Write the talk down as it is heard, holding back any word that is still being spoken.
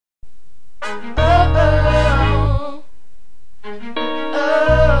When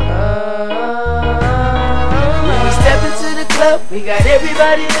we step into the club, we got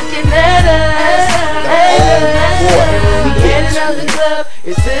everybody looking at us. We heading out the club,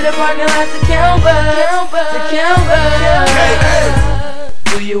 it's to the parking lot to count bucks.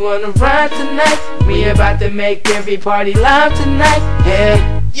 Do you wanna ride tonight? We about to make every party live tonight.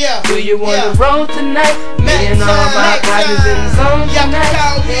 Yeah. Do you wanna roll tonight? Me and all my partners in the zone tonight.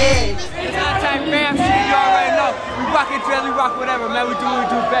 It's All-Time Fam shit, you already know. We rockin' drill, we rock whatever, man. We do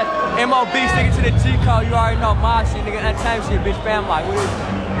best. MOB sticking to the G code, you already know. My shit, nigga, All-Time shit, bitch, fam like. What is it?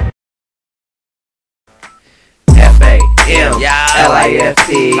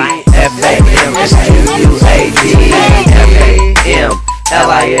 F-A-M-L-I-F-E F-A-M-S-Q-U-A-D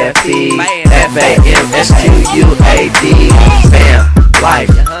F-A-M-L-I-F-E F-A-M-S-Q-U-A-D Fam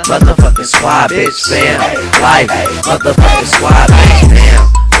life, motherfucking squad, bitch. Fam life, motherfucking squad, bitch. Fam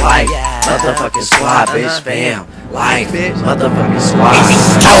life, motherfucking squad, bitch. Fam life, motherfucking squad.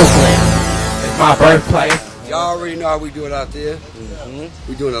 Oakland, it's my birthplace. Y'all already know how we do it out there.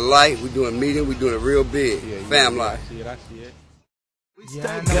 We doing a light, we doing a medium, we doing it real big. Fam life. I see it.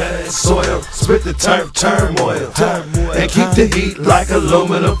 Good soil, spit the turmoil, and keep the heat like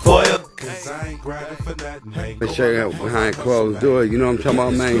aluminum foil. Make sure you're behind closed doors, you know what I'm talking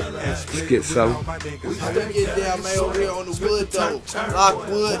about, man? Let's get some. We still get down, man, over here on the wood, though.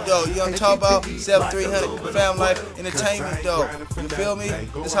 Lockwood, though. You know what I'm talking about? 7300 Fam Life Entertainment, though. You feel me?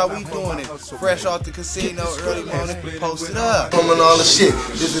 That's how we doing it. Fresh off the casino, early morning, post it up. And all the shit.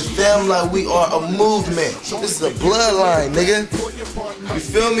 This is Fam Life. We are a movement. This is a bloodline, nigga. You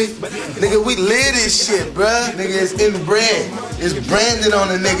feel me? Nigga, we live this shit, bruh. Nigga, it's inbred. It's branded on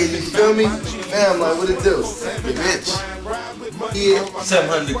the nigga, you feel me? Fam Life, what it do? The bitch. Yeah.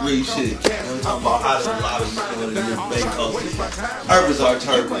 700-degree shit. I'm talking about how to lobby in the Bangkok. Herbazar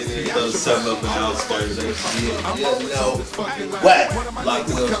turf, nigga. Those 7 up and outskirts. Yeah, whack. Lock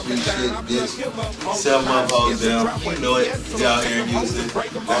it up, street shit, bitch. 7 up, hoes down. You know it. Get out here and use it.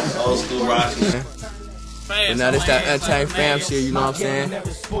 Old school rocking. But now this that All-Time Fam shit, you know what I'm saying?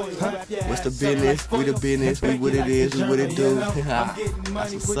 What's the business? We the business, we what it is, we what it do.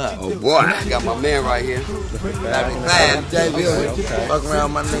 That's what's up. Oh boy, I got my man right here. Fuck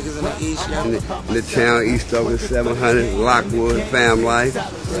around my niggas in the east, yo. In the town, East Oakland, 700, Lockwood, Fam Life.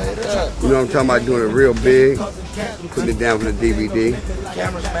 You know what I'm talking about, doing it real big. Putting it down for the DVD.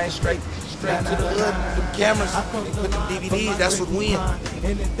 Cameras, man, straight to the hood. The cameras, put the DVDs, that's what win.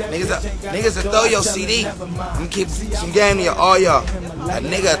 Niggas will throw your CD. I'm gonna keep some game to all y'all. A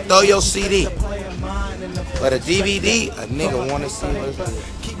nigga will throw your CD. But a DVD, a nigga wanna see what it's doing.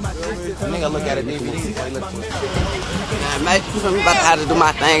 A nigga look at a DVD before he look at it. man, mate, you feel me? About to have to do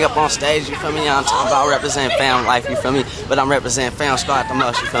my thing up on stage, you feel me? I'm talking about representing Fam Life, you feel me? But I'm representing Fam Squad the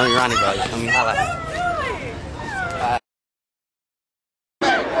most, you feel me? Ronnie, bro, you feel me? Holla.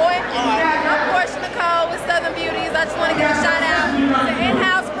 I just want to give a shout out to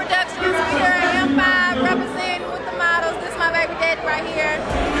In-House Productions here at M5, representing with the models. This is my baby daddy right here.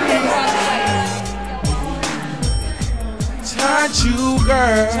 Touch you,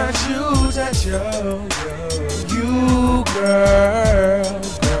 girl. Touch you, you, girl.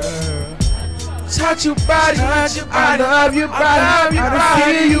 Touch your body. I love your body. I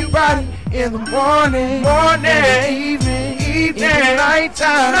feel your body in the morning, evening,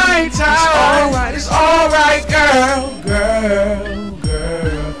 nighttime. It's alright, girl.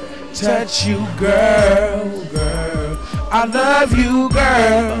 Touch you, girl. I love you,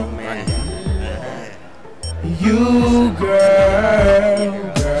 girl. You, girl.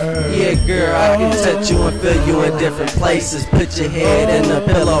 Yeah, girl, I can touch you and feel you in different places. Put your head in the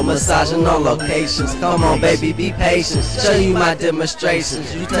pillow, massaging on locations. Come on, baby, be patient. Show you my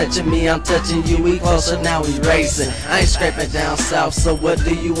demonstrations. You touching me, I'm touching you. We closer, now we racing. I ain't scraping down south, so what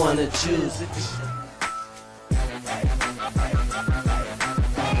do you wanna choose?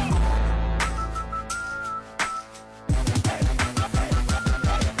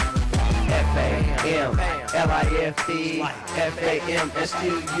 F-A-M-L-I-F-E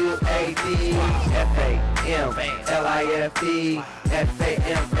F-A-M-S-Q-U-A-D F-A-M-L-I-F-E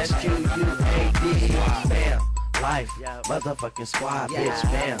F-A-M-S-Q-U-A-D Fam Life, motherfucking squad, bitch.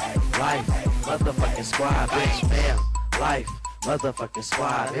 Fam Life, motherfucking squad, bitch. Fam Life, motherfucking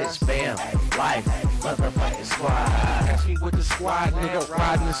squad, bitch. Fam Life, motherfucking squad. Catch me with the squad, nigga,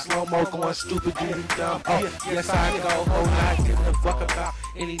 riding in slow-mo, going stupid, getting dumb. Oh, yes, I go whole night, give a fuck about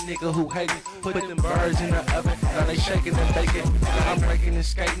any nigga who hate me. Put them birds in the oven, now they shaking and baking. Now I'm breaking and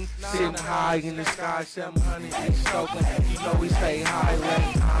skating, sitting high in the sky, 700 East Oakland. You know we stay high,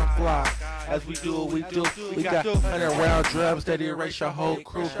 lane time fly. as we do what we do. We got 100 round drums that erase your whole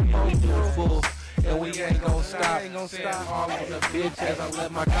crew. We do it full. And we ain't gon' stop. All on the bitch as I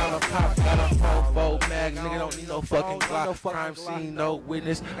let my collar pop. Got a 4-4 mag, nigga don't need no fucking Glock. Crime scene, no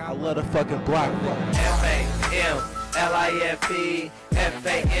witness. I love the fucking block. F-A-M-L-I-F-E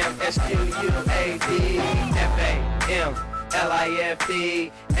F-A-M-S-Q-U-A-D F-A-M-L-I-F-E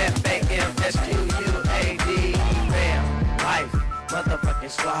F-A-M-S-Q-U-A-D Fam, life, motherfucking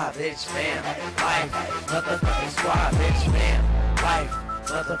squad, bitch, fam. Life, motherfucking squad, bitch, fam. Life,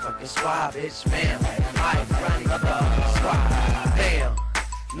 motherfucking squad, bitch, fam. Life, running motherfucking squad. Bam,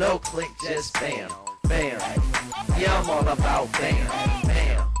 no click, just bam, bam. Yeah, I'm all about bam,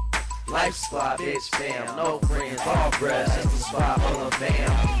 bam. Life squad, bitch, fam. No friends, all bruh, just a squad full of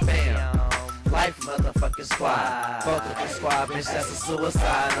bam, bam. Life motherfucking squad. Fuck with the squad, bitch, that's a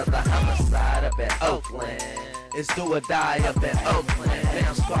suicide. Another homicide up in Oakland. It's do or die up in Oakland.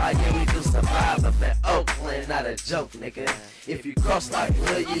 Damn squad, yeah, we do survive up in Oakland. Not a joke, nigga. If you cross like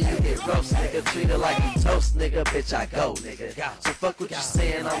Lil, you get roast, nigga. Treat it like you toast, nigga. Bitch, I go, nigga. So fuck what you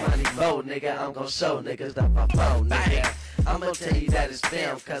saying, I'm on the boat, nigga. I'm gon' show niggas that my phone, nigga. I'ma tell you that it's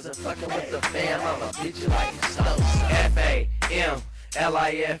fam, cause I'm fucking with the fam. I'ma beat you like it's toast. F-A-M-L-I-F-E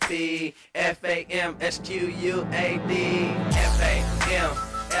F-A-M-S-Q-U-A-D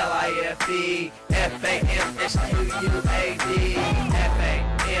F-A-M-L-I-F-E F-A-M-S-Q-U-A-D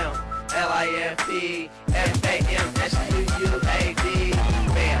F-A-M-L-I-F-E F-A-M-S-Q-U-A-D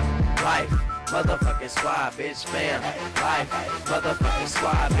Fam, life, motherfucking squad, bitch, fam. Life, motherfucking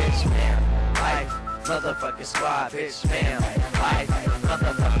squad, bitch, fam. Life, motherfucking squad, bitch, fam. Life,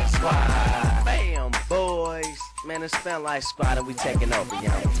 motherfucking squad. Bam, boys. Man, it's Fam Life Squad and we taking over,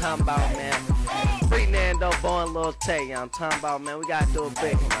 y'all. I'm talking about, man. Free Nando, Boy, and Lil Tay, y'all. I'm talking about, man. We gotta do a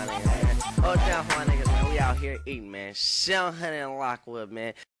big one, man. Hold down for my niggas, man. We out here eating, man. 700 in Lockwood,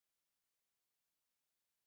 man.